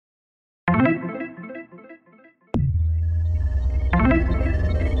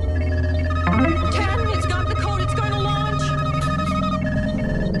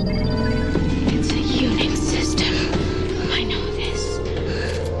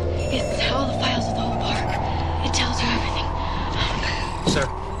It's all the files of the whole park. It tells her everything. Sir,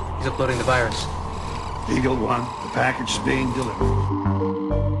 he's uploading the virus. Eagle One, the package is being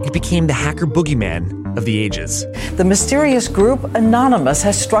delivered. It became the hacker boogeyman of the ages. The mysterious group Anonymous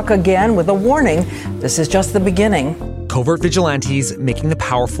has struck again with a warning. This is just the beginning. Covert vigilantes making the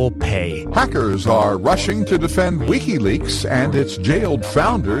powerful pay. Hackers are rushing to defend WikiLeaks and its jailed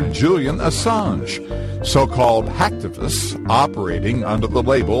founder, Julian Assange. So-called hacktivists operating under the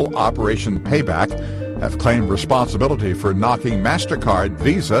label Operation Payback have claimed responsibility for knocking MasterCard,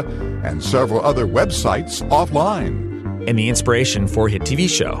 Visa, and several other websites offline. And the inspiration for a hit TV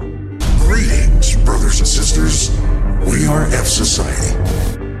show. Greetings, brothers and sisters. We are F Society.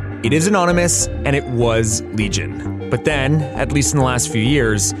 It is anonymous, and it was Legion. But then, at least in the last few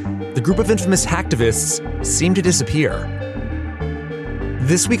years, the group of infamous hacktivists seemed to disappear.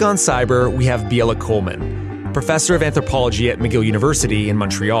 This week on Cyber, we have Biella Coleman, professor of anthropology at McGill University in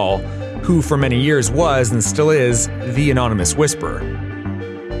Montreal, who for many years was and still is the anonymous whisperer.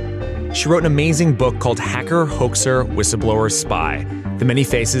 She wrote an amazing book called Hacker, Hoaxer, Whistleblower, Spy, The Many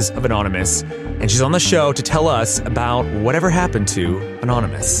Faces of Anonymous, and she's on the show to tell us about whatever happened to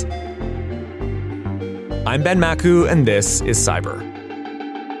Anonymous. I'm Ben Maku, and this is Cyber.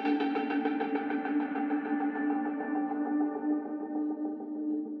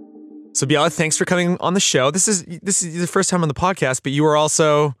 So Biella, thanks for coming on the show. This is the first time on the podcast, but you are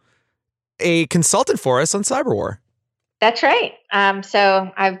also a consultant for us on Cyber War. That's right.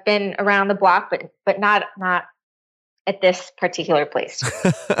 So I've been around the block, but not at this particular place.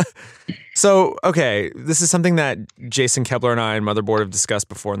 So, okay, this is something that Jason Kepler and I and Motherboard have discussed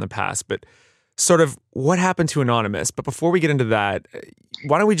before in the past, but sort of what happened to Anonymous. But before we get into that,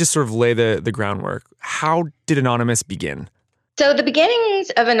 why don't we just sort of lay the groundwork? How did Anonymous begin? So the beginnings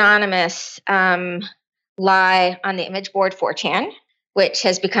of Anonymous lie on the image board 4chan, which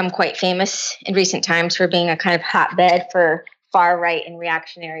has become quite famous in recent times for being a kind of hotbed for far-right and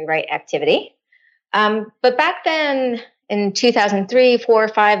reactionary right activity. But back then, in 2003, 4,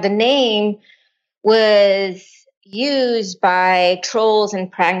 5, the name was used by trolls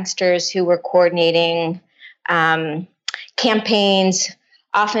and pranksters who were coordinating campaigns,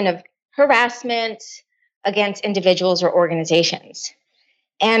 often of harassment against individuals or organizations.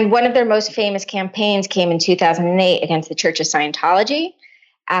 And one of their most famous campaigns came in 2008 against the Church of Scientology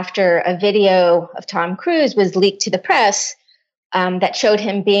after a video of Tom Cruise was leaked to the press that showed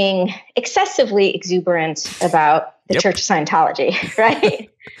him being excessively exuberant about the Church of Scientology, right?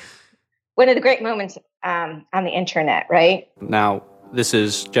 One of the great moments on the internet, right? Now, this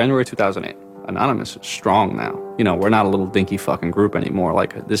is January 2008. Anonymous is strong now. You know, we're not a little dinky fucking group anymore.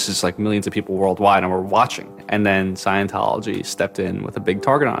 Like, this is like millions of people worldwide and we're watching. And then Scientology stepped in with a big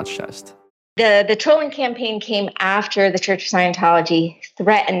target on its chest. The trolling campaign came after the Church of Scientology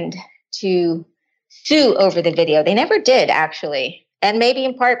threatened to sue over the video. They never did, actually. And maybe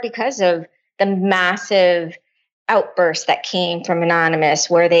in part because of the massive outburst that came from Anonymous,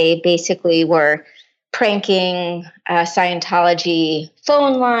 where they basically were pranking Scientology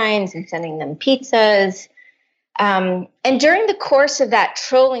phone lines and sending them pizzas. And during the course of that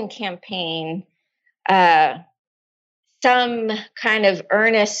trolling campaign, some kind of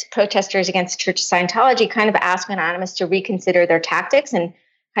earnest protesters against the Church of Scientology kind of asked Anonymous to reconsider their tactics and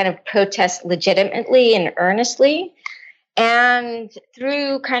kind of protest legitimately and earnestly. And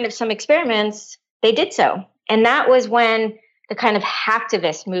through kind of some experiments, they did so. And that was when the kind of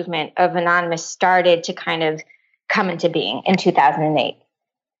hacktivist movement of Anonymous started to kind of come into being in 2008.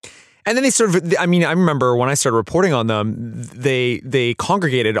 And then they sort of, I mean, I remember when I started reporting on them, they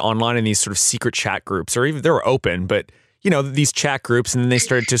congregated online in these sort of secret chat groups, or even they were open, but, you know, these chat groups, and then they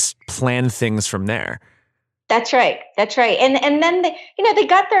started to plan things from there. That's right. That's right. And then, they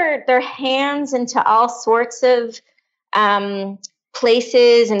got their hands into all sorts of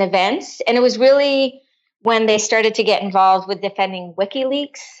places and events. And it was really when they started to get involved with defending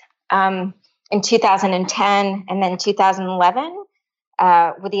WikiLeaks in 2010 and then 2011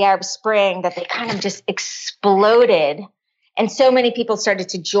 with the Arab Spring that they kind of just exploded. And so many people started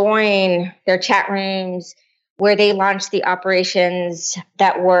to join their chat rooms where they launched the operations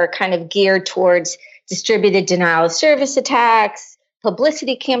that were kind of geared towards distributed denial of service attacks,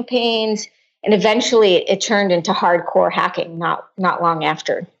 publicity campaigns, and eventually it turned into hardcore hacking not long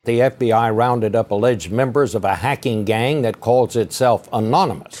after. The FBI rounded up alleged members of a hacking gang that calls itself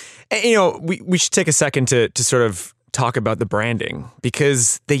Anonymous. And, you know, we should take a second to sort of talk about the branding,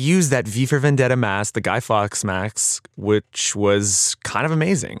 because they use that V for Vendetta mask, the Guy Fawkes mask, which was kind of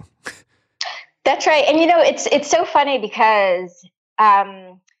amazing. That's right. And, it's so funny because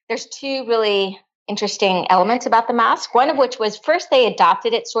there's two really interesting elements about the mask. One of which was first they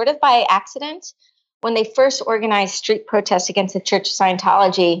adopted it sort of by accident. When they first organized street protests against the Church of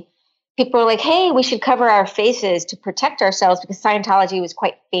Scientology, people were like, hey, we should cover our faces to protect ourselves because Scientology was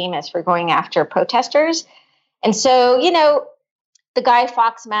quite famous for going after protesters. And so, you know, the Guy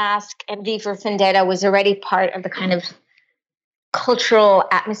Fawkes mask and V for Vendetta was already part of the kind of cultural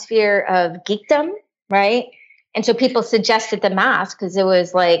atmosphere of geekdom, right? And so people suggested the mask because it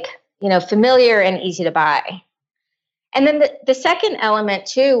was like, you know, familiar and easy to buy. And then the second element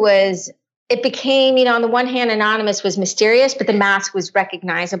too was it became, you know, on the one hand, Anonymous was mysterious, but the mask was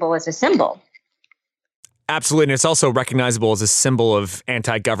recognizable as a symbol. Absolutely. And it's also recognizable as a symbol of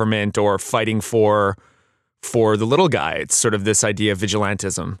anti-government or fighting for the little guy. It's sort of this idea of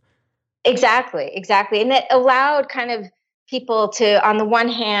vigilantism. Exactly. And it allowed kind of people to, on the one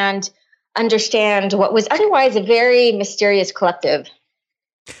hand, understand what was otherwise a very mysterious collective.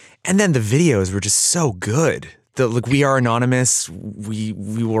 And then the videos were just so good. The like, we are Anonymous, we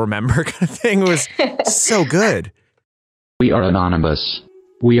will remember kind of thing was so good. We are Anonymous.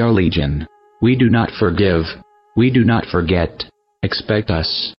 We are Legion. We do not forgive. We do not forget. Expect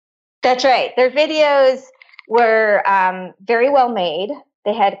us. That's right. Their videos were very well made.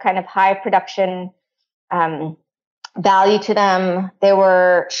 They had kind of high production value to them. They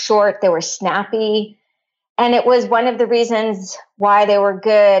were short. They were snappy. And it was one of the reasons why they were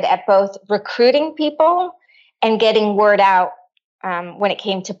good at both recruiting people and getting word out when it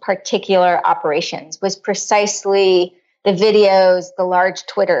came to particular operations, was precisely the videos, the large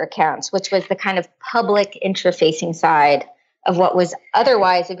Twitter accounts, which was the kind of public interfacing side of what was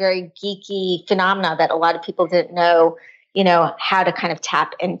otherwise a very geeky phenomena that a lot of people didn't know, you know, how to kind of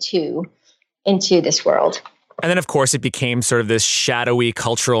tap into this world. And then, of course, it became sort of this shadowy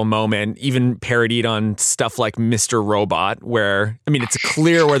cultural moment, even parodied on stuff like Mr. Robot, where, I mean, it's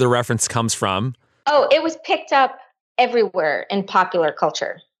clear where the reference comes from. Oh, it was picked up everywhere in popular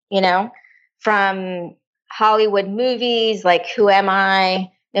culture, you know, from Hollywood movies like Who Am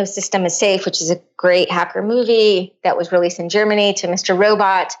I? No System is Safe, which is a great hacker movie that was released in Germany, to Mr.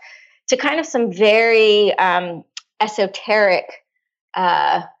 Robot, to kind of some very esoteric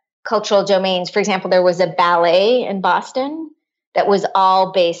cultural domains. For example, there was a ballet in Boston that was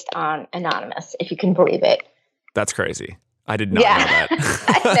all based on Anonymous, if you can believe it. That's crazy. I did not know that.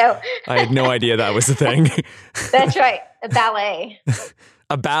 I know. I had no idea that was a thing. That's right. A ballet.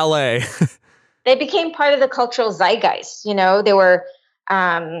 A ballet. They became part of the cultural zeitgeist. You know, they were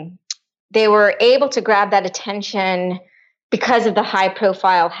able to grab that attention because of the high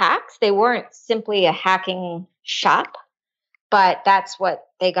profile hacks. They weren't simply a hacking shop, but that's what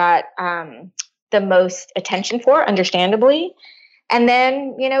they got the most attention for, understandably. And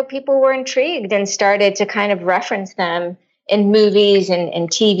then, you know, people were intrigued and started to kind of reference them in movies and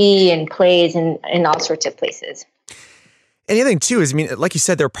TV and plays and in all sorts of places. And the other thing too is, I mean, like you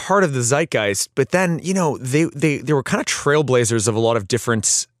said, they're part of the zeitgeist, but then, you know, they were kind of trailblazers of a lot of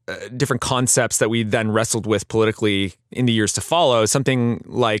different concepts that we then wrestled with politically in the years to follow. Something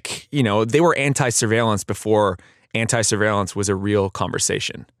like, you know, they were anti-surveillance before anti-surveillance was a real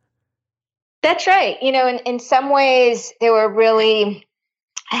conversation. That's right. You know, in some ways, they were really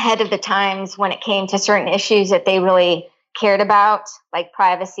ahead of the times when it came to certain issues that they really cared about, like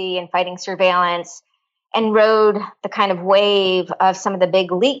privacy and fighting surveillance, and rode the kind of wave of some of the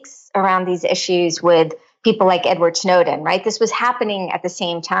big leaks around these issues with people like Edward Snowden, right? This was happening at the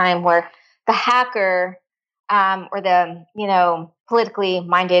same time where the hacker or the, you know, politically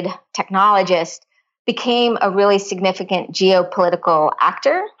minded technologist became a really significant geopolitical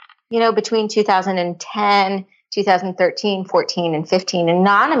actor, you know, between 2010, 2013, 14, and 15.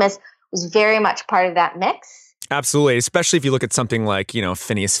 Anonymous was very much part of that mix. Absolutely, especially if you look at something like, you know,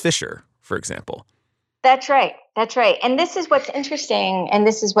 Phineas Fisher, for example. That's right. That's right. And this is what's interesting, and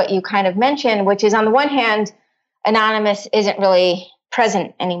this is what you kind of mentioned, which is on the one hand, Anonymous isn't really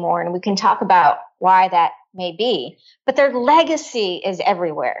present anymore, and we can talk about why that may be. But their legacy is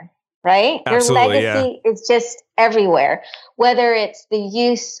everywhere, right? Absolutely, their legacy is just everywhere, whether it's the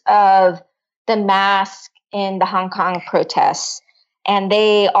use of the mask in the Hong Kong protests, and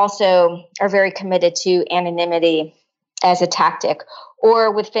they also are very committed to anonymity as a tactic,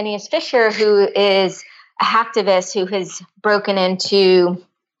 or with Phineas Fisher, who is a hacktivist who has broken into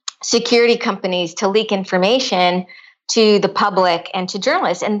security companies to leak information to the public and to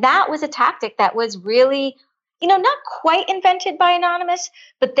journalists. And that was a tactic that was really, you know, not quite invented by Anonymous,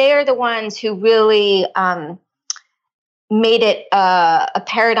 but they are the ones who really made it a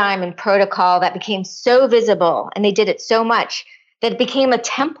paradigm and protocol that became so visible, and they did it so much that it became a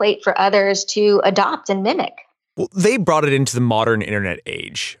template for others to adopt and mimic. Well, they brought it into the modern internet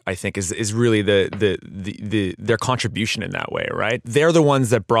age, I think, is really their contribution in that way, right? They're the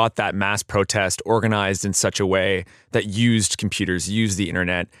ones that brought that mass protest organized in such a way that used computers, used the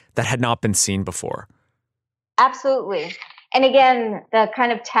internet that had not been seen before. Absolutely. And again, the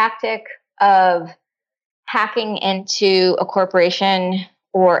kind of tactic of hacking into a corporation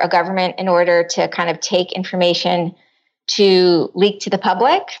or a government in order to kind of take information to leak to the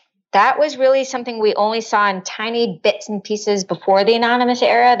public, that was really something we only saw in tiny bits and pieces before the anonymous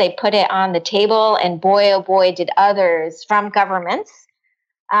era. They put it on the table, and boy, oh boy, did others from governments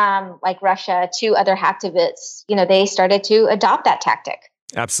like Russia to other hacktivists, they started to adopt that tactic.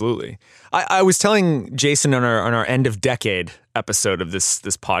 Absolutely. I was telling Jason on our end of decade episode of this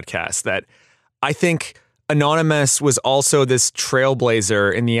podcast that I think Anonymous was also this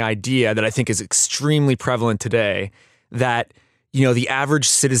trailblazer in the idea that I think is extremely prevalent today, that the average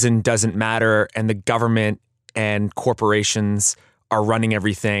citizen doesn't matter and the government and corporations are running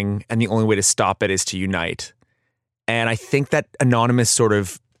everything and the only way to stop it is to unite. And I think that Anonymous sort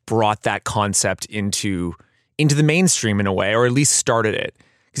of brought that concept into the mainstream in a way, or at least started it.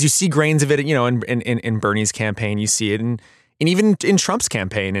 Because you see grains of it, in Bernie's campaign, you see it, and even in Trump's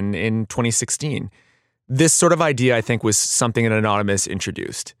campaign in 2016. This sort of idea, I think, was something that Anonymous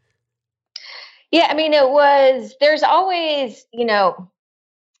introduced. Yeah, I mean, there's always,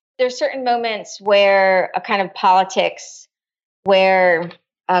 there's certain moments where a kind of politics, where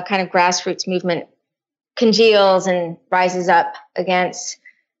a kind of grassroots movement congeals and rises up against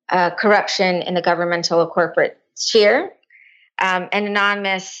corruption in the governmental or corporate sphere. And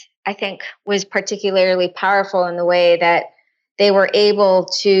Anonymous, I think, was particularly powerful in the way that they were able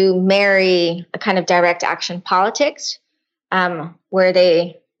to marry a kind of direct action politics, where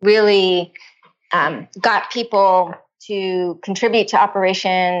they really got people to contribute to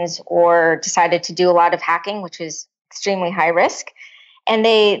operations or decided to do a lot of hacking, which is extremely high risk. And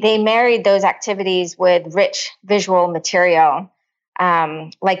they married those activities with rich visual material,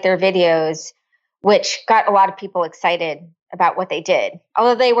 like their videos, which got a lot of people excited about what they did,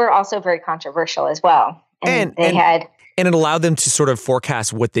 although they were also very controversial as well. And it allowed them to sort of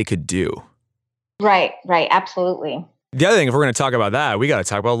forecast what they could do. Right, absolutely. The other thing, if we're going to talk about that, we got to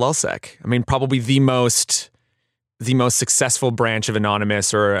talk about Lulzsec. I mean, probably the most successful branch of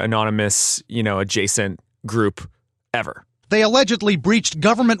Anonymous or Anonymous, adjacent group ever. They allegedly breached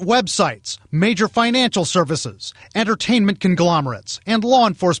government websites, major financial services, entertainment conglomerates, and law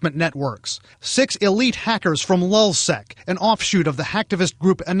enforcement networks. 6 elite hackers from Lulzsec, an offshoot of the hacktivist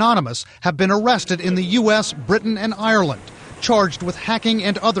group Anonymous, have been arrested in the U.S., Britain, and Ireland, charged with hacking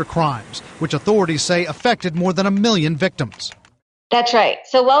and other crimes, which authorities say affected more than 1 million victims. That's right.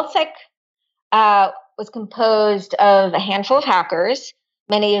 So Lulzsec was composed of a handful of hackers.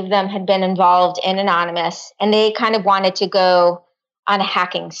 Many of them had been involved in Anonymous, and they kind of wanted to go on a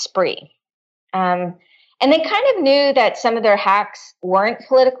hacking spree. And they kind of knew that some of their hacks weren't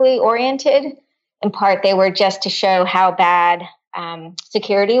politically oriented. In part, they were just to show how bad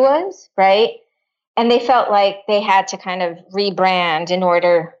security was, right? And they felt like they had to kind of rebrand in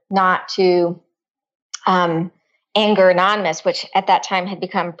order not to anger Anonymous, which at that time had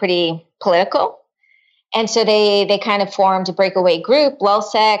become pretty political. And so they kind of formed a breakaway group.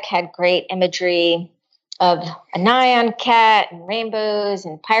 Lulzsec had great imagery of a nyan cat and rainbows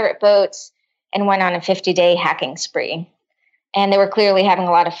and pirate boats, and went on a 50-day hacking spree. And they were clearly having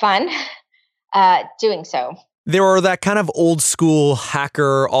a lot of fun doing so. They were that kind of old school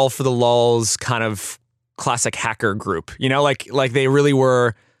hacker, all for the lulz kind of classic hacker group. Like they really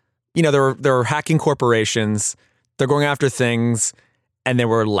were, they're hacking corporations, they're going after things, and they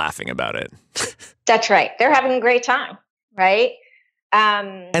were laughing about it. That's right. They're having a great time, right?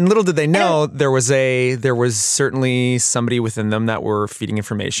 And little did they know there was certainly somebody within them that were feeding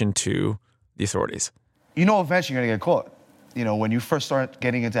information to the authorities. Eventually you're going to get caught. When you first start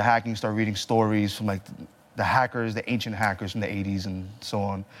getting into hacking, start reading stories from like the hackers, the ancient hackers from the 80s and so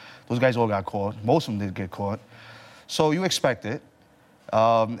on. Those guys all got caught. Most of them did get caught. So you expect it.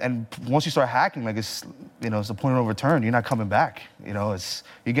 And once you start hacking, it's the point of no return. You're not coming back. You're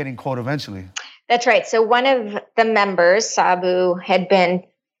getting caught eventually. That's right. So one of the members, Sabu, had been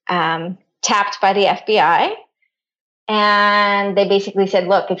tapped by the FBI. And they basically said,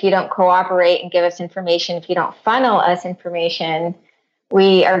 look, if you don't cooperate and give us information, if you don't funnel us information,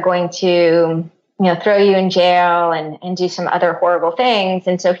 we are going to, throw you in jail and do some other horrible things.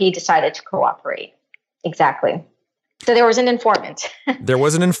 And so he decided to cooperate. Exactly. So there was an informant. There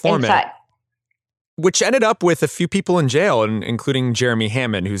was an informant. Inside. Which ended up with a few people in jail, including Jeremy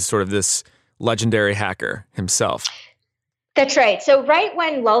Hammond, who's sort of this legendary hacker himself. That's right. So right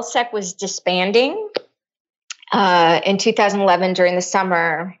when Lulzsec was disbanding, in 2011 during the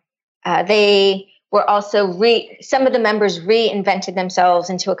summer, they were also some of the members reinvented themselves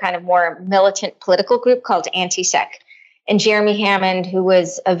into a kind of more militant political group called Anti-Sec. And Jeremy Hammond, who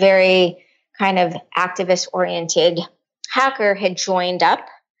was a very kind of activist-oriented hacker, had joined up.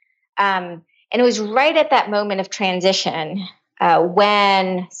 And it was right at that moment of transition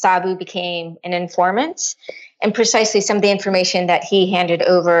when Sabu became an informant, and precisely some of the information that he handed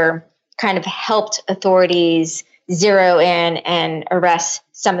over kind of helped authorities zero in and arrest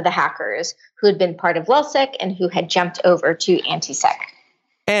some of the hackers who had been part of LulzSec and who had jumped over to Anti-Sec.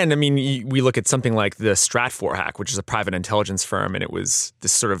 And I mean, we look at something like the Stratfor hack, which is a private intelligence firm, and it was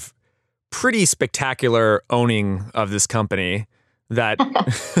this sort of pretty spectacular owning of this company that,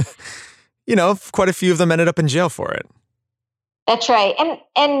 quite a few of them ended up in jail for it. That's right.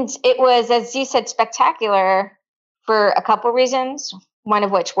 And it was, as you said, spectacular for a couple reasons, one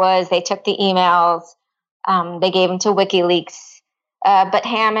of which was they took the emails, they gave them to WikiLeaks, but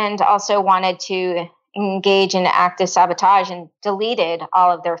Hammond also wanted to engage in active sabotage and deleted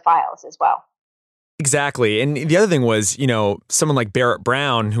all of their files as well. Exactly. And the other thing was, someone like Barrett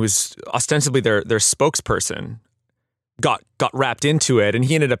Brown, who was ostensibly their spokesperson, got wrapped into it, and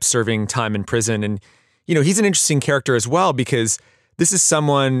he ended up serving time in prison. And, he's an interesting character as well, because this is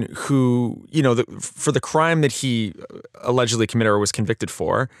someone who, for the crime that he allegedly committed or was convicted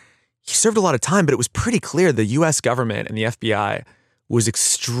for, he served a lot of time, but it was pretty clear the U.S. government and the FBI was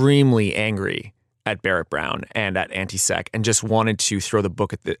extremely angry at Barrett Brown and at Anti-Sec and just wanted to throw the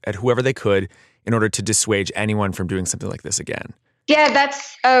book at whoever they could in order to dissuade anyone from doing something like this again. Yeah,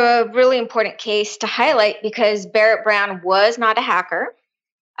 that's a really important case to highlight because Barrett Brown was not a hacker.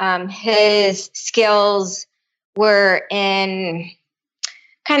 His skills were in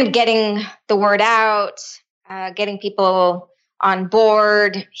kind of getting the word out, getting people on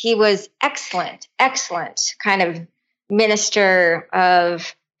board. He was excellent kind of minister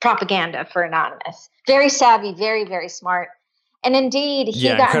of propaganda for Anonymous. Very savvy, very, very smart. And indeed, he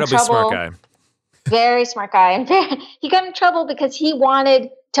got in trouble. Smart guy. Very smart guy. And he got in trouble because he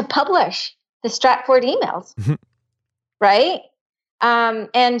wanted to publish the Stratfor emails, right?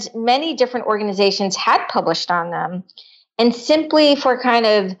 And many different organizations had published on them. And simply for kind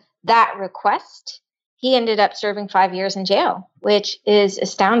of that request, he ended up serving 5 years in jail, which is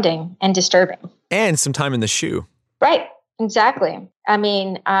astounding and disturbing. And some time in the shoe. Right. Exactly. I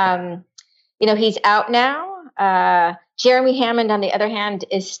mean, he's out now. Jeremy Hammond, on the other hand,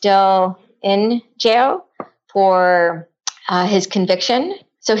 is still in jail for his conviction.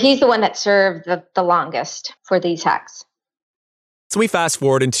 So he's the one that served the longest for these hacks. So we fast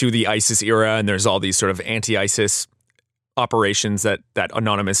forward into the ISIS era, and there's all these sort of anti-ISIS operations that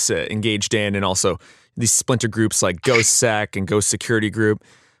Anonymous engaged in, and also these splinter groups like GhostSec and Ghost Security Group.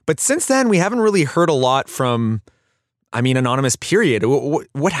 But since then, we haven't really heard a lot from, Anonymous, period.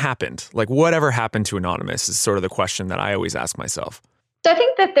 What happened? Like, whatever happened to Anonymous is sort of the question that I always ask myself. So I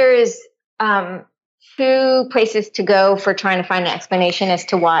think that there is two places to go for trying to find an explanation as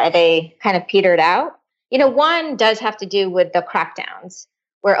to why they kind of petered out. One does have to do with the crackdowns,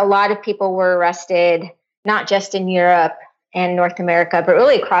 where a lot of people were arrested, not just in Europe and North America, but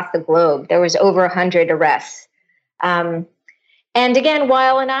really across the globe. There was over 100 arrests. And again,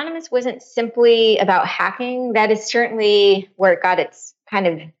 while Anonymous wasn't simply about hacking, that is certainly where it got its kind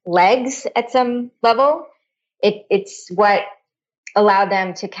of legs at some level. It's what allowed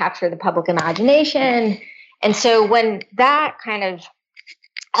them to capture the public imagination. And so when that kind of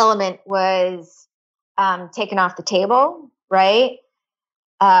element was taken off the table, right,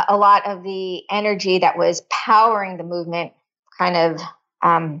 a lot of the energy that was powering the movement kind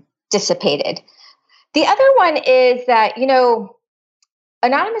of dissipated. The other one is that,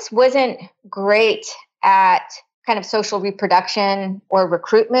 Anonymous wasn't great at kind of social reproduction or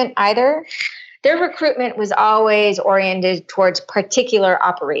recruitment either. Their recruitment was always oriented towards particular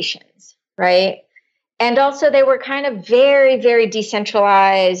operations, right? And also they were kind of very, very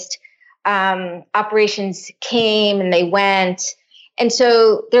decentralized. Operations came and they went. And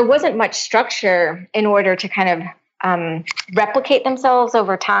so there wasn't much structure in order to kind of replicate themselves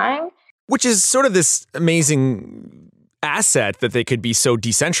over time. Which is sort of this amazing asset that they could be so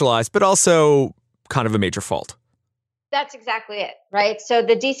decentralized, but also kind of a major fault. That's exactly it, right? So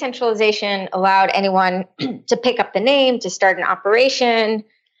the decentralization allowed anyone to pick up the name, to start an operation,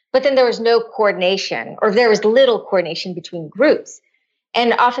 but then there was no coordination, or there was little coordination between groups.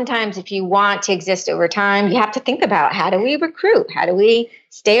 And oftentimes, if you want to exist over time, you have to think about, how do we recruit? How do we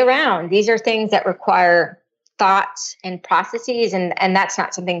stay around? These are things that require thoughts and processes, and that's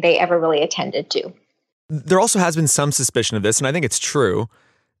not something they ever really attended to. There also has been some suspicion of this, and I think it's true,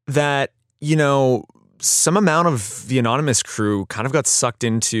 that, some amount of the Anonymous crew kind of got sucked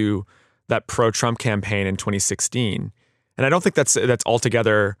into that pro-Trump campaign in 2016. And I don't think that's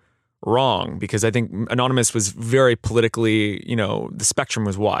altogether wrong, because I think Anonymous was very politically, the spectrum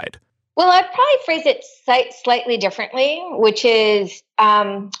was wide. Well, I'd probably phrase it slightly differently, which is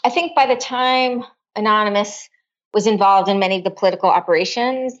I think by the time Anonymous was involved in many of the political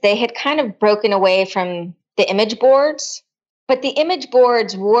operations, they had kind of broken away from the image boards. But the image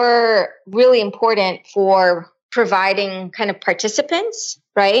boards were really important for providing kind of participants,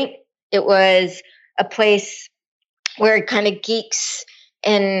 right? It was a place where kind of geeks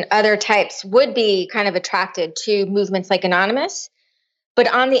and other types would be kind of attracted to movements like Anonymous.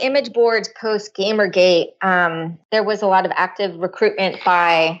 But on the image boards post Gamergate, there was a lot of active recruitment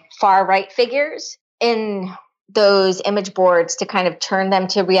by far right figures in those image boards to kind of turn them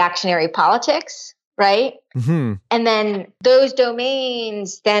to reactionary politics, right? Mm-hmm. And then those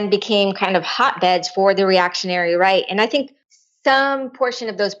domains then became kind of hotbeds for the reactionary right. And I think some portion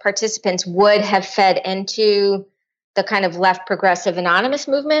of those participants would have fed into the kind of left progressive Anonymous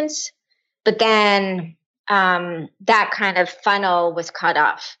movements, but then that kind of funnel was cut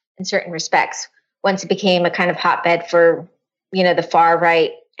off in certain respects once it became a kind of hotbed for, the far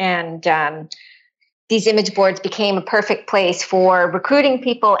right. And these image boards became a perfect place for recruiting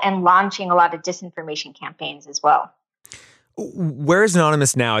people and launching a lot of disinformation campaigns as well. Where is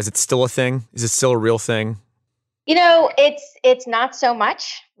Anonymous now? Is it still a thing? Is it still a real thing? It's not so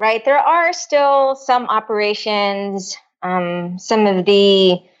much, right? There are still some operations, some of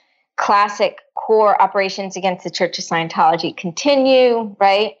the classic core operations against the Church of Scientology continue,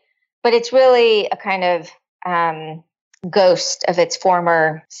 right? But it's really a kind of ghost of its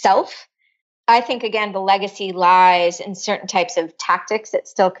former self. I think, again, the legacy lies in certain types of tactics that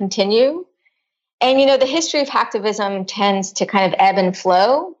still continue. And, the history of hacktivism tends to kind of ebb and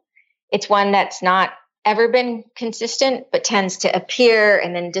flow. It's one that's not ever been consistent, but tends to appear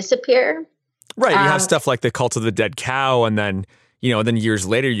and then disappear. Right. You have stuff like the Cult of the Dead Cow, and then, then years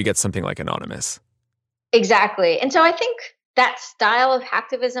later you get something like Anonymous. Exactly. And so I think that style of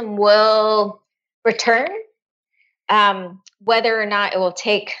hacktivism will return. Whether or not it will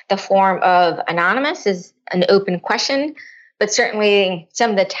take the form of Anonymous is an open question, but certainly some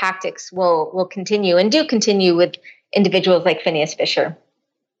of the tactics will continue and do continue with individuals like Phineas Fisher.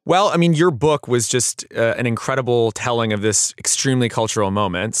 Well, I mean, your book was just an incredible telling of this extremely cultural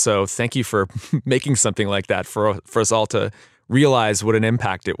moment. So thank you for making something like that for us all to realize what an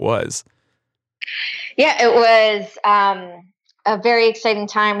impact it was. Yeah, it was a very exciting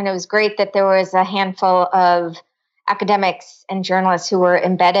time. And it was great that there was a handful of academics and journalists who were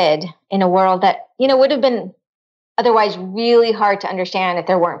embedded in a world that, would have been otherwise really hard to understand if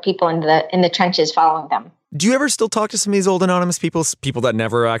there weren't people in the trenches following them. Do you ever still talk to some of these old Anonymous people that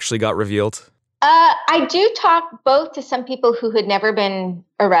never actually got revealed? I do talk both to some people who had never been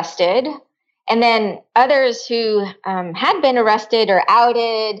arrested, and then others who had been arrested or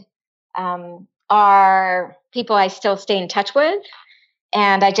outed are people I still stay in touch with.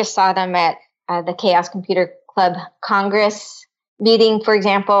 And I just saw them at the Chaos Computer Club Congress meeting, for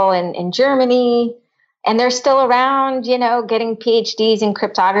example, in Germany. And they're still around, getting PhDs in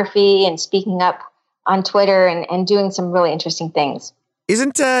cryptography and speaking up on Twitter and doing some really interesting things.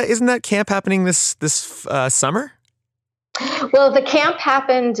 Isn't that camp happening this summer? Well, the camp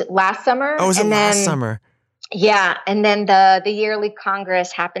happened last summer. Oh, was it last summer? Yeah, and then the yearly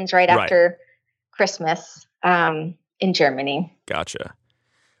Congress happens right after Christmas in Germany. Gotcha.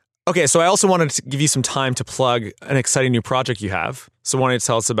 Okay, so I also wanted to give you some time to plug an exciting new project you have. So why don't you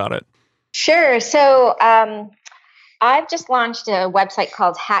tell us about it? Sure. So I've just launched a website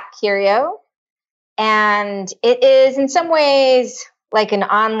called Hack Curio. And it is in some ways like an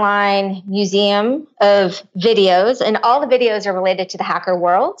online museum of videos, and all the videos are related to the hacker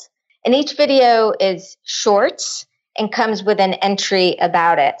world. And each video is short and comes with an entry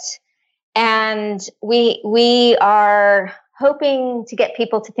about it. And we are hoping to get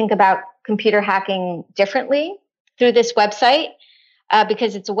people to think about computer hacking differently through this website,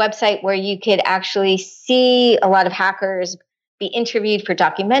 because it's a website where you could actually see a lot of hackers be interviewed for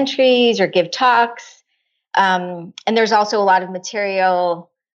documentaries or give talks. And there's also a lot of material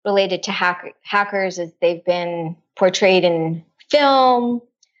related to hackers as they've been portrayed in film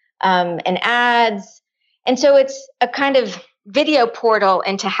and ads. And so it's a kind of video portal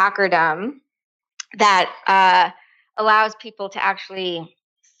into hackerdom that allows people to actually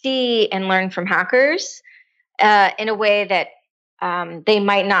see and learn from hackers in a way that they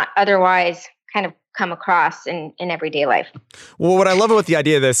might not otherwise kind of come across in everyday life. Well, what I love about the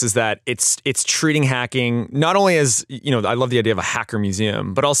idea of this is that it's treating hacking not only as, I love the idea of a hacker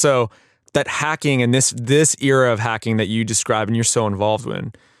museum, but also that hacking and this era of hacking that you describe and you're so involved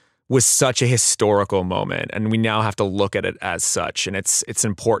in was such a historical moment, and we now have to look at it as such, and it's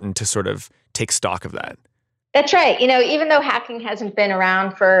important to sort of take stock of that. That's right. Even though hacking hasn't been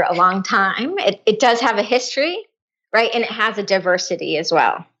around for a long time, it does have a history, right? And it has a diversity as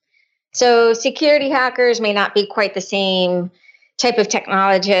well. So security hackers may not be quite the same type of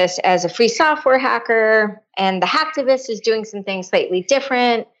technologist as a free software hacker, and the hacktivist is doing some things slightly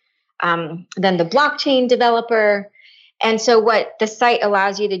different than the blockchain developer. And so what the site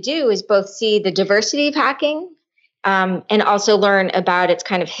allows you to do is both see the diversity of hacking and also learn about its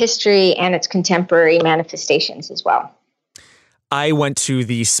kind of history and its contemporary manifestations as well. I went to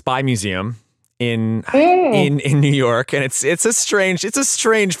the Spy Museum in New York, and it's a strange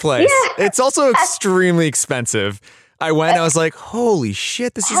place. Yeah. It's also extremely expensive. I went, I was like, holy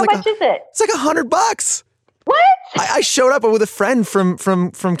shit, this is How much is it? It's like $100. What? I showed up with a friend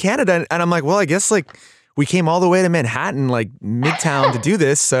from Canada, and I'm like, well, I guess like we came all the way to Manhattan, like Midtown, to do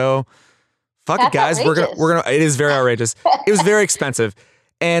this. So fuck it, guys. Outrageous. We're gonna. It is very outrageous. It was very expensive.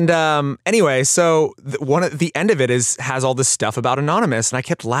 And anyway, so one at the end of it has all this stuff about Anonymous, and I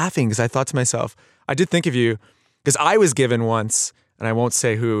kept laughing because I thought to myself, I did think of you because I was given once, and I won't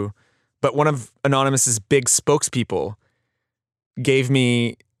say who, but one of Anonymous's big spokespeople gave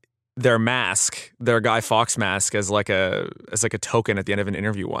me their mask, their Guy Fawkes mask, as like a token at the end of an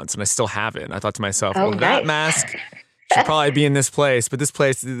interview once, and I still have it. And I thought to myself, nice. That mask should probably be in this place, but this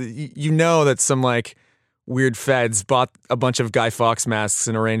place, that some like weird feds bought a bunch of Guy Fawkes masks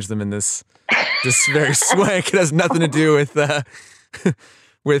and arranged them in this very swank. It has nothing to do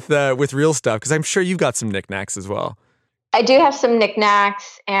with real stuff, because I'm sure you've got some knickknacks as well. I do have some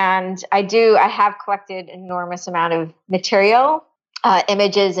knickknacks, and I have collected an enormous amount of material,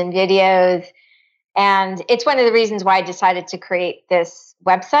 images and videos. And it's one of the reasons why I decided to create this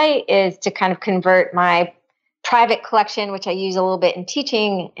website, is to kind of convert my private collection, which I use a little bit in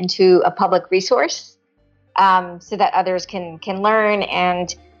teaching, into a public resource, so that others can learn.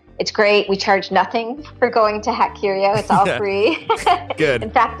 And it's great. We charge nothing for going to Hack Curio. It's all free. Good.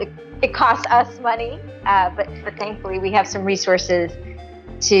 In fact, it costs us money, but thankfully we have some resources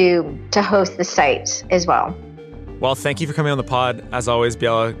to host the site as well. Well, thank you for coming on the pod. As always,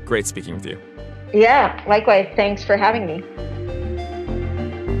 Biella, great speaking with you. Yeah, likewise. Thanks for having me.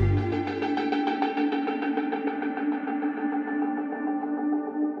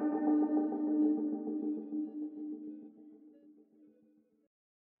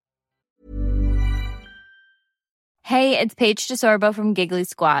 Hey, it's Paige DeSorbo from Giggly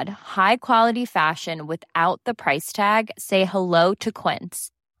Squad. High quality fashion without the price tag. Say hello to Quince.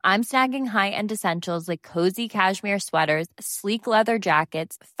 I'm snagging high-end essentials like cozy cashmere sweaters, sleek leather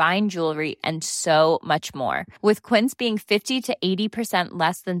jackets, fine jewelry, and so much more. With Quince being 50 to 80%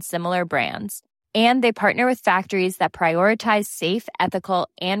 less than similar brands. And they partner with factories that prioritize safe, ethical,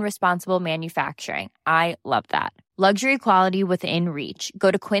 and responsible manufacturing. I love that. Luxury quality within reach. Go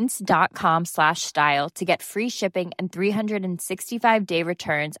to quince.com/style to get free shipping and 365-day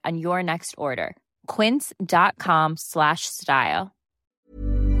returns on your next order. Quince.com/style.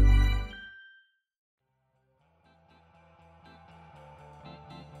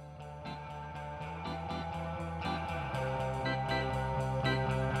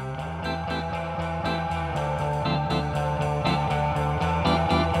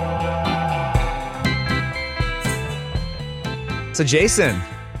 So Jason,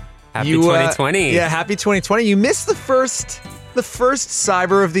 happy 2020. Yeah, happy 2020. You missed the first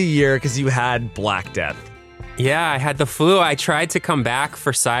Cyber of the year because you had Black Death. Yeah, I had the flu. I tried to come back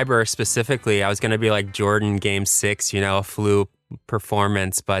for Cyber specifically. I was going to be like Jordan Game 6, a flu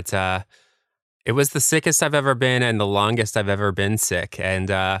performance, but it was the sickest I've ever been and the longest I've ever been sick.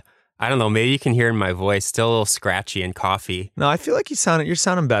 And I don't know, maybe you can hear in my voice, still a little scratchy and coughy. No, I feel like you're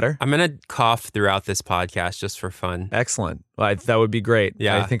sounding better. I'm going to cough throughout this podcast just for fun. Excellent. Well, that would be great.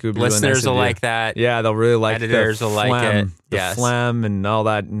 Yeah. I think it would be Listeners really nice will like that. Yeah, they'll really like Editors will like it. The phlegm and all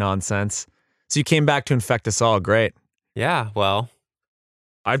that nonsense. So you came back to infect us all. Great. Yeah, well.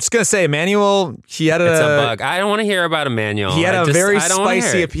 I'm just going to say, Emmanuel, he had It's a bug. I don't want to hear about Emmanuel. He had a very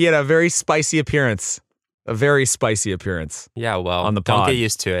spicy appearance. A very spicy appearance. Yeah, well, on the pod. Don't get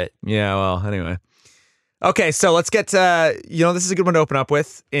used to it. Yeah, well, anyway. Okay, so let's get this is a good one to open up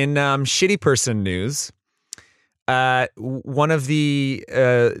with. In shitty person news, one of the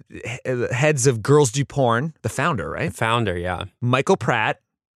heads of Girls Do Porn, the founder, right? The founder, yeah. Michael Pratt,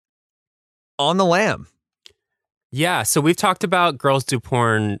 on the lam. Yeah, so we've talked about Girls Do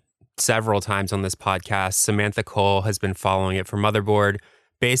Porn several times on this podcast. Samantha Cole has been following it for Motherboard.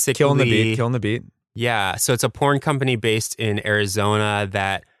 Basically, killing the beat. Yeah, so it's a porn company based in Arizona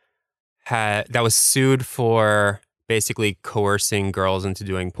that that was sued for basically coercing girls into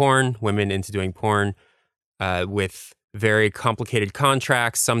doing porn, women into doing porn, with very complicated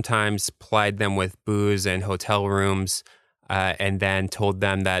contracts, sometimes plied them with booze and hotel rooms, and then told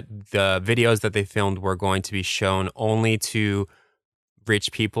them that the videos that they filmed were going to be shown only to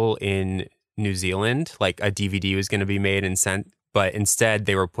rich people in New Zealand. Like a DVD was going to be made and sent, but instead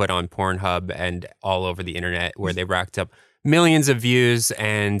they were put on Pornhub and all over the internet, where they racked up millions of views,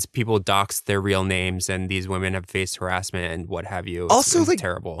 and people doxed their real names, and these women have faced harassment and what have you. Also, like,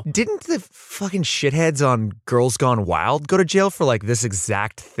 terrible. Didn't the fucking shitheads on Girls Gone Wild go to jail for like this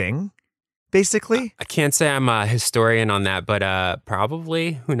exact thing? Basically, I can't say I'm a historian on that, but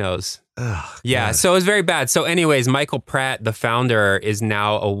probably. Who knows? Yeah, God. so it was very bad. So anyways, Michael Pratt, the founder, is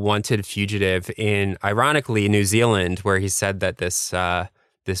now a wanted fugitive in, ironically, New Zealand, where he said that this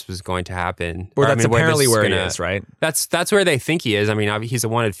was going to happen. Or that's apparently where he is, right? That's where they think he is. I mean, he's a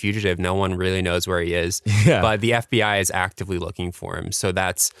wanted fugitive. No one really knows where he is. Yeah. But the FBI is actively looking for him. So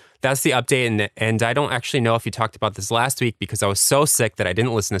that's the update. And I don't actually know if you talked about this last week because I was so sick that I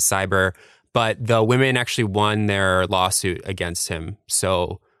didn't listen to Cyber. But the women actually won their lawsuit against him.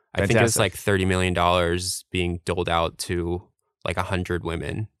 So I think it's like $30 million being doled out to like 100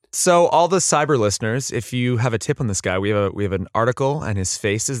 women. So all the Cyber listeners, if you have a tip on this guy, we have an article and his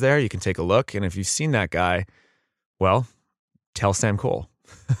face is there. You can take a look. And if you've seen that guy, well, tell Sam Cole.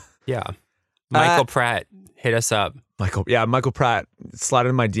 Yeah. Michael Pratt, hit us up. Michael Pratt, slide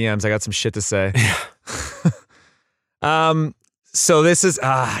in my DMs. I got some shit to say. So this is,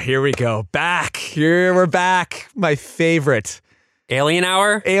 here we go. We're back. My favorite. Alien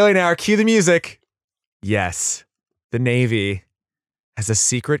Hour? Alien Hour. Cue the music. Yes. The Navy has a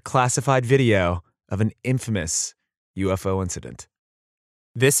secret classified video of an infamous UFO incident.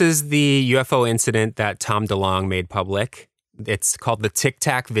 This is the UFO incident that Tom DeLonge made public. It's called the Tic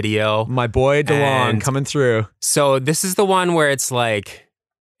Tac video. My boy DeLonge coming through. So this is the one where it's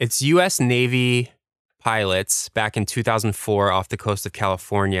U.S. Navy pilots back in 2004 off the coast of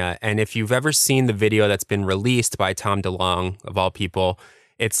California. And if you've ever seen the video that's been released by Tom DeLonge, of all people,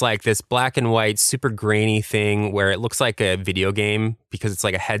 it's like this black and white, super grainy thing where it looks like a video game because it's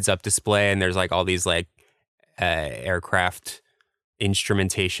like a heads-up display and there's like all these like aircraft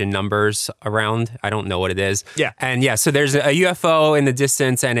instrumentation numbers around. I don't know what it is. Yeah. And yeah, so there's a UFO in the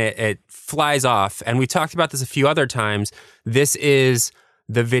distance and it flies off. And we talked about this a few other times. This is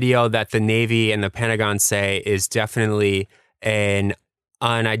the video that the Navy and the Pentagon say is definitely an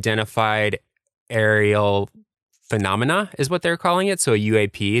unidentified aerial phenomena is what they're calling it. So a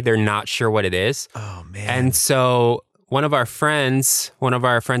UAP. They're not sure what it is. Oh, man. And so one of our friends in the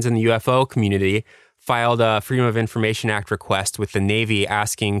UFO community filed a Freedom of Information Act request with the Navy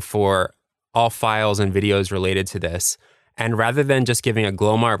asking for all files and videos related to this. And rather than just giving a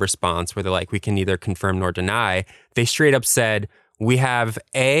Glomar response where they're like, we can neither confirm nor deny, they straight up said, we have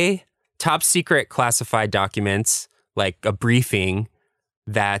top secret classified documents, like a briefing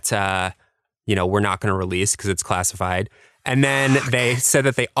that, we're not going to release because it's classified. And then they said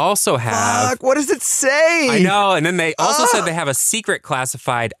that they also have... what does it say? I know. And then they also said they have a secret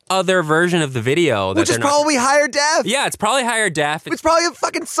classified other version of the video. Which is probably higher def. Yeah, it's probably higher def. It's probably a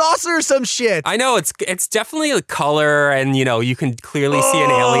fucking saucer or some shit. I know. It's definitely a color and, you can clearly see an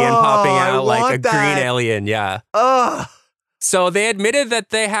alien popping out, like a green alien. Yeah. So they admitted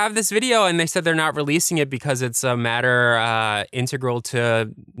that they have this video and they said they're not releasing it because it's a matter integral to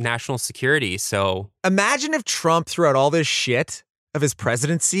national security. So imagine if Trump threw out all this shit of his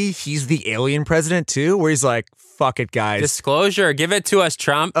presidency. He's the alien president too, where he's like, fuck it, guys. Disclosure. Give it to us,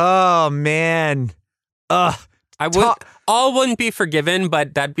 Trump. Oh, man. All wouldn't be forgiven,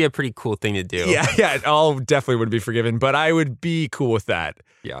 but that'd be a pretty cool thing to do. Yeah, all definitely wouldn't be forgiven, but I would be cool with that.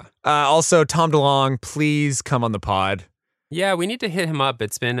 Yeah. Also, Tom DeLonge, please come on the pod. Yeah, we need to hit him up.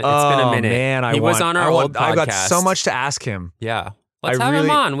 It's been a minute. Man, he was on our old podcast. I've got so much to ask him. Yeah. Let's have him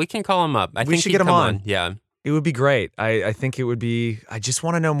on. We can call him up. We should get him on. Yeah. It would be great. I think it would be, I just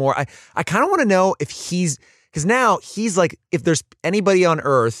want to know more. I kind of want to know if because now he's like, if there's anybody on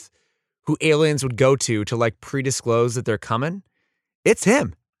Earth who aliens would go to like pre-disclose that they're coming, it's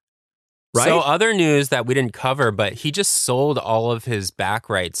him. Right? So other news that we didn't cover, but he just sold all of his back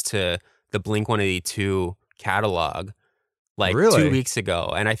rights to the Blink-182 catalog. Like 2 weeks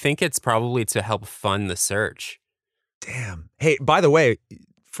ago. And I think it's probably to help fund the search. Damn. Hey, by the way,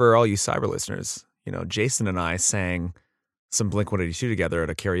 for all you cyber listeners, Jason and I sang some Blink-182 together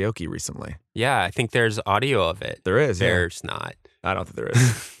at a karaoke recently. Yeah, I think there's audio of it. There is. There's not. I don't think there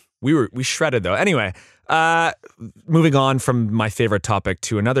is. We shredded though. Anyway, moving on from my favorite topic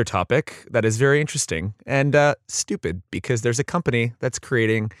to another topic that is very interesting and stupid because there's a company that's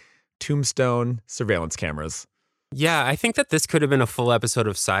creating tombstone surveillance cameras. Yeah, I think that this could have been a full episode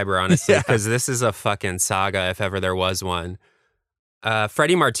of Cyber, honestly, because this is a fucking saga if ever there was one.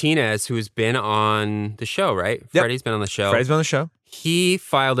 Freddie Martinez, who's been on the show, right? Yep. Freddie's been on the show. Freddie's been on the show. He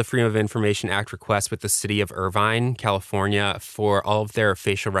filed a Freedom of Information Act request with the city of Irvine, California, for all of their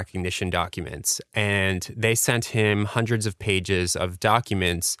facial recognition documents. And they sent him hundreds of pages of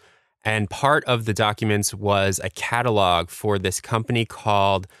documents. And part of the documents was a catalog for this company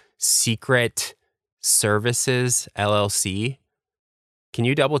called Secret Services LLC. Can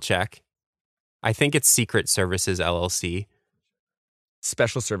you double check? I think it's Secret Services LLC.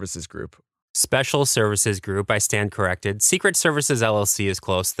 Special Services Group. Special Services Group. I stand corrected. Secret Services LLC is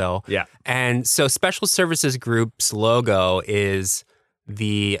close, though. Yeah. And so Special Services Group's logo is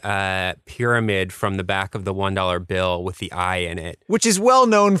the pyramid from the back of the $1 bill with the eye in it. Which is well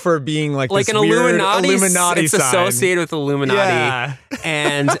known for being like this an weird Illuminati sign. It's associated with Illuminati. Yeah.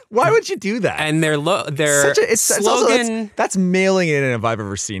 And why would you do that? And their slogan... that's mailing it in if I've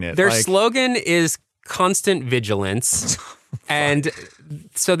ever seen it. Their slogan is constant vigilance. And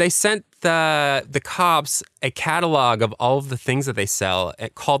so they sent the cops a catalog of all of the things that they sell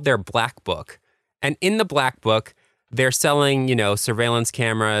called their Black Book. And in the Black Book, they're selling, surveillance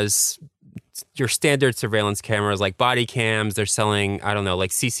cameras, your standard surveillance cameras like body cams. They're selling, I don't know,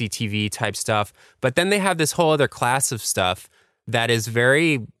 like CCTV type stuff. But then they have this whole other class of stuff that is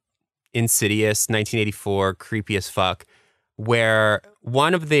very insidious, 1984, creepy as fuck, where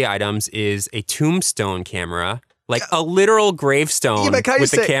one of the items is a tombstone camera. Like a literal gravestone with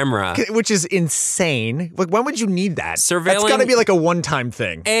the camera. Which is insane. Like, when would you need that? Surveilling. That's got to be like a one-time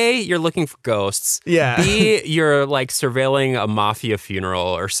thing. A, you're looking for ghosts. Yeah. B, you're like surveilling a mafia funeral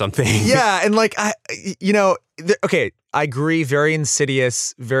or something. Yeah, and like, okay, I agree. Very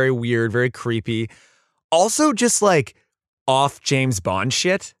insidious, very weird, very creepy. Also just like off James Bond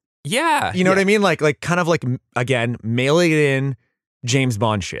shit. Yeah. You know what I mean? Like kind of like, again, mailing it in James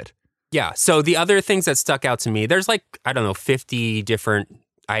Bond shit. Yeah. So the other things that stuck out to me, there's 50 different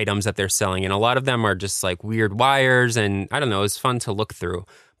items that they're selling. And a lot of them are just like weird wires. And I don't know, it's fun to look through.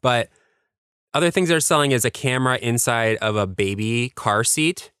 But other things they're selling is a camera inside of a baby car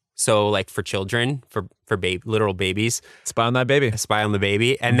seat. So like for children, for literal babies. Spy on that baby. Spy on the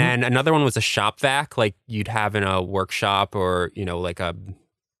baby. And then another one was a shop vac like you'd have in a workshop or, like a...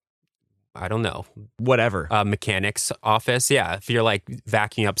 I don't know. Whatever. Mechanic's office. Yeah. If you're like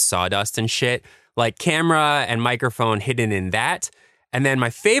vacuuming up sawdust and shit, like camera and microphone hidden in that. And then my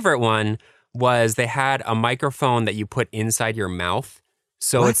favorite one was they had a microphone that you put inside your mouth.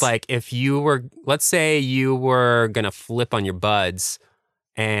 So it's like if you were, let's say you were going to flip on your buds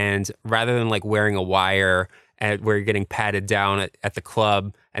and rather than like wearing a wire where you're getting patted down at the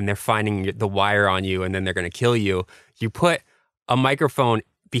club and they're finding the wire on you and then they're going to kill you, you put a microphone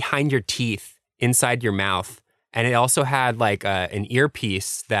behind your teeth, inside your mouth. And it also had like an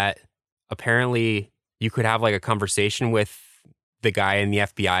earpiece that apparently you could have like a conversation with the guy in the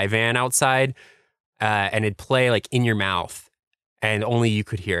FBI van outside and it'd play like in your mouth and only you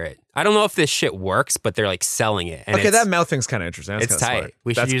could hear it. I don't know if this shit works, but they're like selling it. And okay, that mouth thing's kind of interesting. That's it's tight. Smart.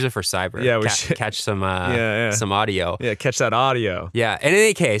 We should use it for cyber. Yeah, we should catch some some audio. Yeah, catch that audio. Yeah. In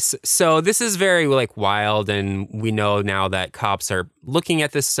any case, so this is very like wild, and we know now that cops are looking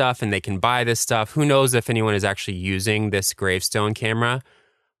at this stuff and they can buy this stuff. Who knows if anyone is actually using this gravestone camera?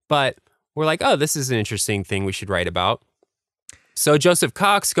 But we're like, oh, this is an interesting thing we should write about. So Joseph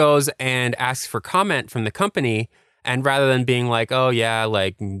Cox goes and asks for comment from the company. And rather than being like, oh, yeah,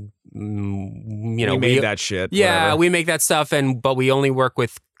 like, we made that shit. Yeah, whatever. we make that stuff. But we only work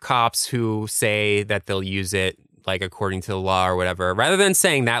with cops who say that they'll use it like according to the law or whatever. Rather than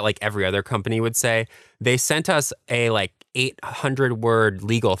saying that like every other company would say, they sent us a like 800-word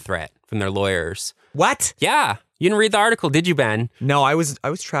legal threat from their lawyers. What? Yeah. You didn't read the article, did you, Ben? No, I was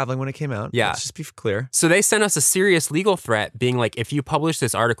traveling when it came out. Yeah. Let's just be clear. So they sent us a serious legal threat being like, if you publish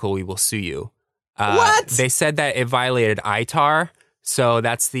this article, we will sue you. What? They said that it violated ITAR. So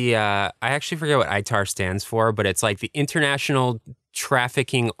that's the, I actually forget what ITAR stands for, but it's like the International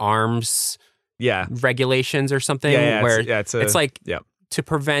Trafficking Arms Regulations or something. Yeah, where it's like to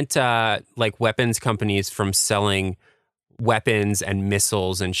prevent like weapons companies from selling weapons and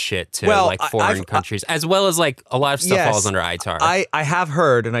missiles and shit to like foreign countries, as well as like a lot of stuff falls under ITAR. I have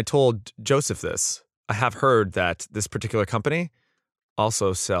heard, and I told Joseph this, I have heard that this particular company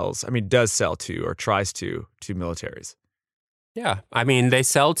also does sell to or tries to militaries. Yeah. I mean, they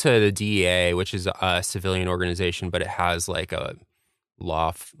sell to the DEA, which is a civilian organization, but it has like a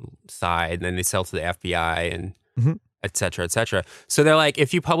law side. And then they sell to the FBI and et cetera, et cetera. So they're like,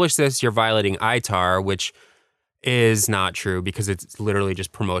 if you publish this, you're violating ITAR, which is not true because it's literally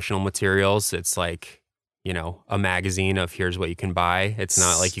just promotional materials. It's like, you know, a magazine of here's what you can buy. It's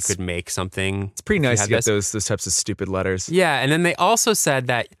not like you could make something. It's pretty nice to get those types of stupid letters. Yeah, and then they also said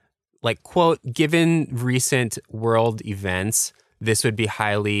that, like, quote, given recent world events, this would be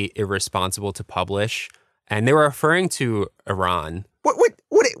highly irresponsible to publish. And they were referring to Iran.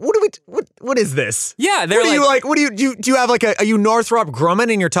 What is this? Yeah, they're do you have like are you Northrop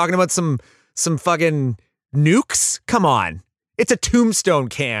Grumman and you're talking about some fucking nukes? Come on. It's a tombstone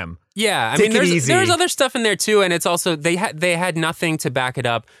cam. Yeah, I Take mean, it easy. there's other stuff in there too, and it's also they had nothing to back it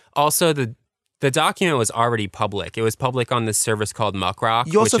up. Also, the document was already public. It was public on this service called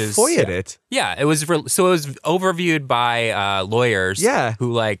Muckrock. You also FOIA'd it. Yeah, it was overviewed by lawyers. Yeah.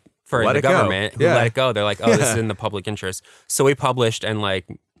 Who like for Let the it go. government who Yeah. let it go. They're like, oh, this is in the public interest. So we published, and like,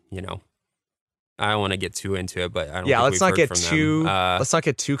 you know, I don't want to get too into it, but I don't. Yeah, think let's we've not heard get from them. let's not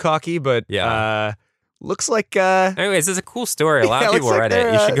get too cocky, but Yeah. looks like Anyways, it's a cool story. A lot of Yeah, people looks read like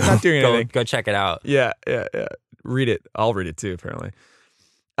it. You should they're, not doing anything. go check it out. Yeah. Read it. I'll read it too, apparently.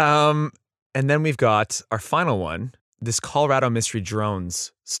 And then we've got our final one, this Colorado mystery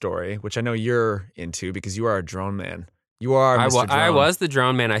drones story, which I know you're into because you are a drone man. You are Mr. Drone. I was the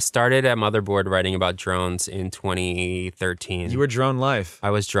drone man. I started at Motherboard writing about drones in 2013. You were Drone Life. I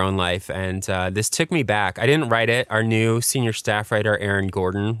was Drone Life, and this took me back. I didn't write it. Our new senior staff writer, Aaron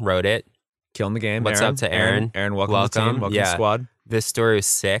Gordon, wrote it. Killing the game. What's Aaron. up to Aaron? Aaron, welcome to the team. Welcome yeah. to Squad. This story was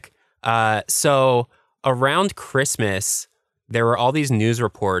sick. So around Christmas, there were all these news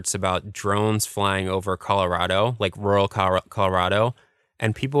reports about drones flying over Colorado, like rural Colorado,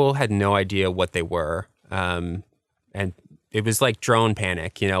 and people had no idea what they were. And it was like drone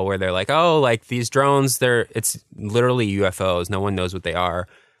panic, you know, where they're like, oh, like these drones, it's literally UFOs. No one knows what they are.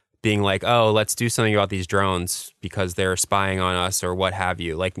 Being like, oh, let's do something about these drones because they're spying on us or what have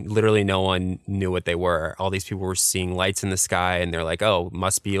you. Like literally no one knew what they were. All these people were seeing lights in the sky and they're like, oh,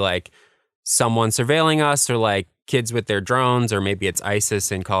 must be like someone surveilling us or like kids with their drones or maybe it's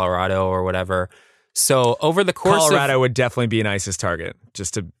ISIS in Colorado or whatever. So over the course Colorado would definitely be an ISIS target,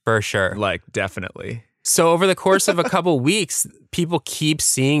 just to for sure. Like definitely. So over the course of a couple weeks, people keep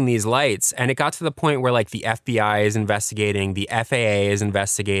seeing these lights. And it got to the point where like the FBI is investigating, the FAA is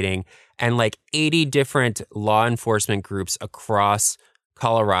investigating, and like 80 different law enforcement groups across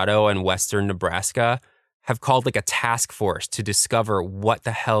Colorado and western Nebraska have called like a task force to discover what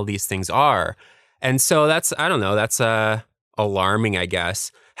the hell these things are. And so that's alarming, I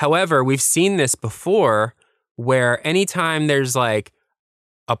guess. However, we've seen this before where anytime there's like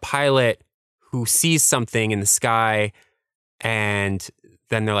a pilot who sees something in the sky and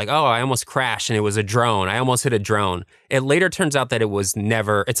then they're like, oh, I almost crashed and it was a drone. I almost hit a drone. It later turns out that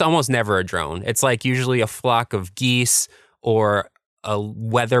it's almost never a drone. It's like usually a flock of geese or a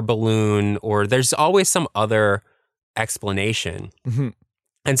weather balloon, or there's always some other explanation. Mm-hmm.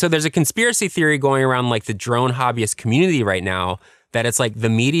 And so there's a conspiracy theory going around like the drone hobbyist community right now that it's like the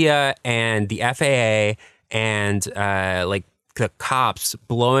media and the FAA and like the cops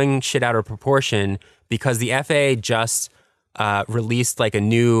blowing shit out of proportion because the FAA just released like a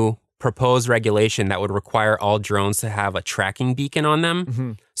new proposed regulation that would require all drones to have a tracking beacon on them.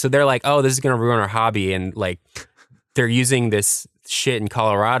 Mm-hmm. So they're like, oh, this is going to ruin our hobby. And like they're using this shit in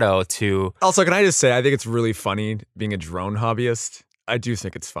Colorado to... Also, can I just say, I think it's really funny being a drone hobbyist. I do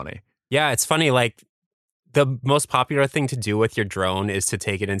think it's funny. Yeah, it's funny. Like the most popular thing to do with your drone is to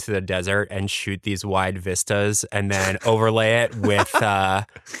take it into the desert and shoot these wide vistas and then overlay it with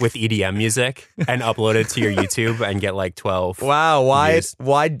EDM music and upload it to your YouTube and get like 12. Wow, views.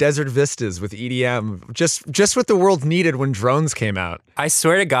 wide desert vistas with EDM. Just what the world needed when drones came out. I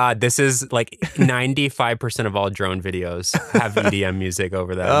swear to God, this is like 95% of all drone videos have EDM music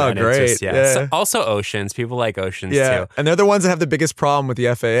over them. Oh, and great. It's just, Yeah. So also oceans. People like oceans too. And they're the ones that have the biggest problem with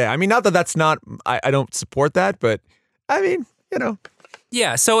the FAA. I mean, not that that's not, I don't support that, but I mean, you know.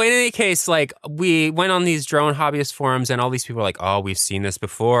 Yeah, so in any case, like we went on these drone hobbyist forums and all these people are like, oh, we've seen this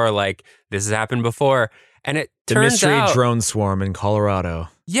before. Like this has happened before. And it The turns mystery out... drone swarm in Colorado.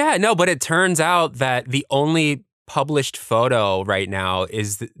 Yeah, no, but it turns out that the only published photo right now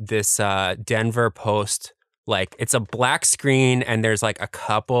is this Denver Post. Like it's a black screen and there's like a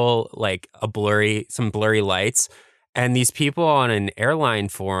couple, like some blurry lights. And these people on an airline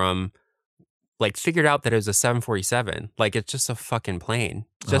forum like figured out that it was a 747. Like it's just a fucking plane,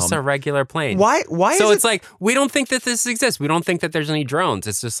 just a regular plane. Why? So it's like, we don't think that this exists. We don't think that there's any drones.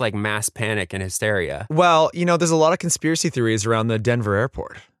 It's just like mass panic and hysteria. Well, you know, there's a lot of conspiracy theories around the Denver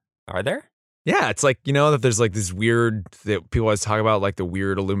airport. Are there? Yeah, it's like, that there's like this weird, that people always talk about like the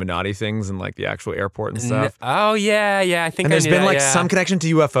weird Illuminati things and like the actual airport and stuff. Oh, yeah. I think and there's been like some connection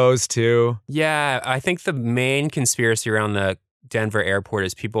to UFOs too. Yeah, I think the main conspiracy around the Denver airport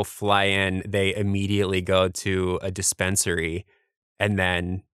is people fly in, they immediately go to a dispensary, and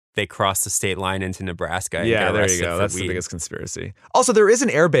then they cross the state line into Nebraska. And Yeah, get there you arrested go. for That's weed. the biggest conspiracy. Also, there is an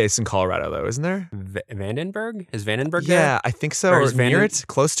air base in Colorado though, isn't there? Vandenberg? Is Vandenberg there? Yeah, I think so. Or near it,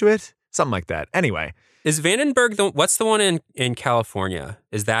 close to it, something like that. Anyway, is Vandenberg what's the one in California?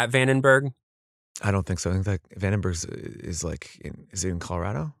 Is that Vandenberg? I don't think so. I think that Vandenberg is is it in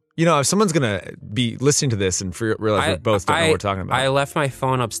Colorado? If someone's going to be listening to this and realize we both don't know what we're talking about. I left my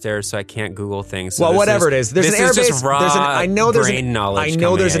phone upstairs, so I can't Google things. So well, whatever it is. There's an airbase. Just raw I know there's brain knowledge. I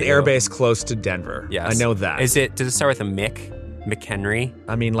know there's an airbase close to Denver. Yes. I know that. Does it start with a Mick? McHenry?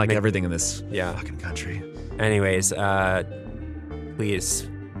 I mean, like everything in this fucking country. Anyways, please.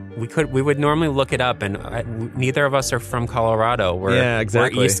 We would normally look it up, and neither of us are from Colorado.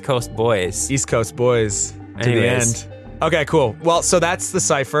 Exactly. We're East Coast boys. East Coast boys. Anyways. To the end. Okay, cool. Well, so that's the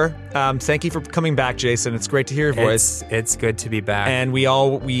cipher. Thank you for coming back, Jason. It's great to hear your voice. It's good to be back. And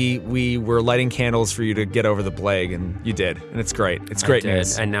we were lighting candles for you to get over the plague, and you did. And it's great. It's great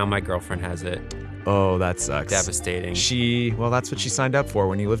news. And now my girlfriend has it. Oh, that sucks. Devastating. That's what she signed up for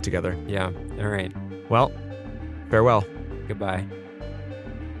when you lived together. Yeah. All right. Well, farewell. Goodbye.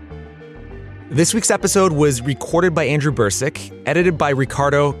 This week's episode was recorded by Andrew Bursick, edited by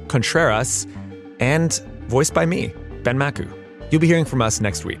Ricardo Contreras, and voiced by me, Ben Maku. You'll be hearing from us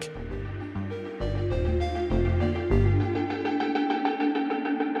next week.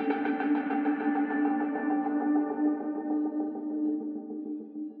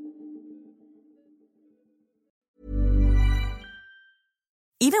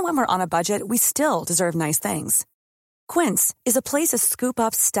 Even when we're on a budget, we still deserve nice things. Quince is a place to scoop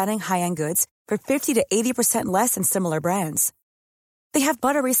up stunning high-end goods for 50 to 80% less than similar brands. They have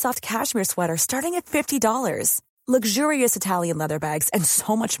buttery soft cashmere sweaters starting at $50, luxurious Italian leather bags, and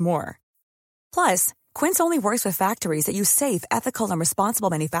so much more. Plus, Quince only works with factories that use safe, ethical, and responsible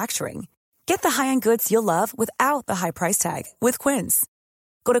manufacturing. Get the high-end goods you'll love without the high price tag with Quince.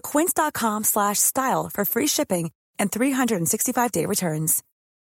 Go to quince.com/style for free shipping and 365-day returns.